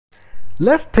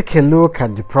Let's take a look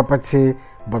at the property,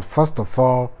 but first of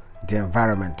all, the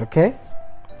environment, okay?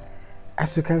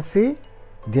 As you can see,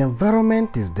 the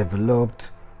environment is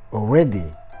developed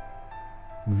already,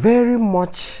 very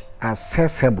much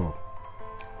accessible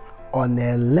on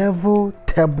a level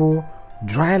table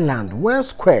dry land, well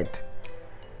squared.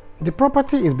 The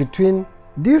property is between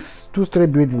this two-story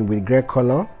building with grey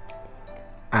color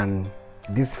and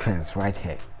this fence right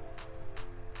here.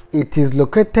 It is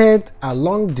located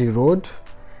along the road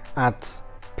at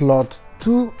plot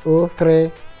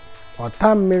 203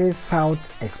 Otamiri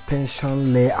South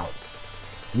extension layout.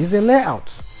 It is a layout,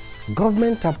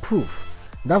 government approved.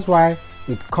 That's why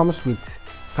it comes with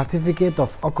certificate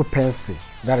of occupancy,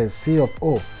 that is C of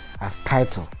O, as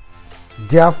title.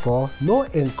 Therefore, no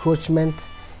encroachment,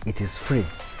 it is free.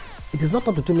 It is not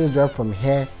up to 2 minutes drive from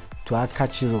here to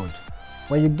Akachi Road.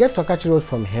 When you get to Akachi Road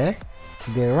from here,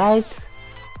 the right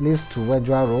leads to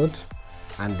Weathral Road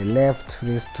and the left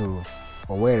leads to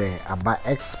Owerri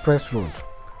Express Road.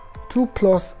 2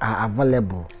 plots are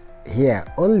available here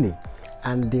only,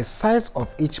 and the size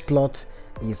of each plot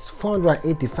is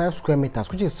 485 square meters,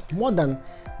 which is more than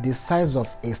the size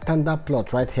of a standard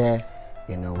plot right here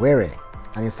in Owerri,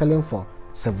 and it's selling for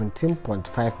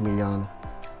 17.5 million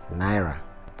naira.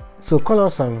 So call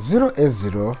us on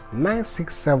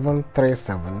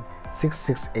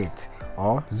 080-967-37-668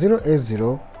 or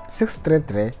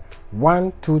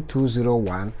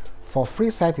 080-633-12201 for free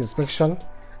site inspection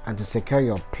and to secure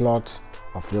your plot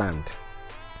of land.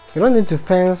 You don't need to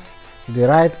fence the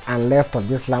right and left of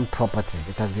this land property.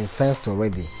 It has been fenced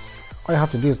already. All you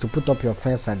have to do is to put up your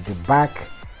fence at the back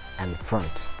and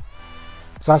front.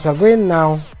 So as we're going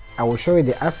now, I will show you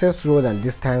the access road and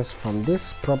distance from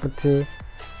this property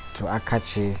to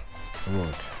Akachi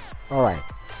Road. Alright,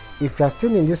 if you are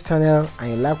still in this channel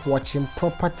and you like watching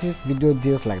property video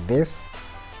deals like this,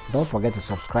 don't forget to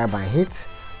subscribe and hit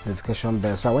the notification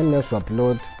bell so when next we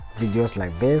upload videos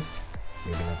like this,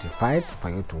 you'll be notified for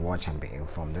you to watch and be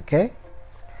informed, okay?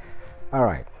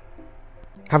 Alright,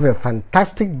 have a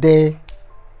fantastic day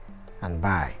and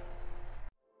bye.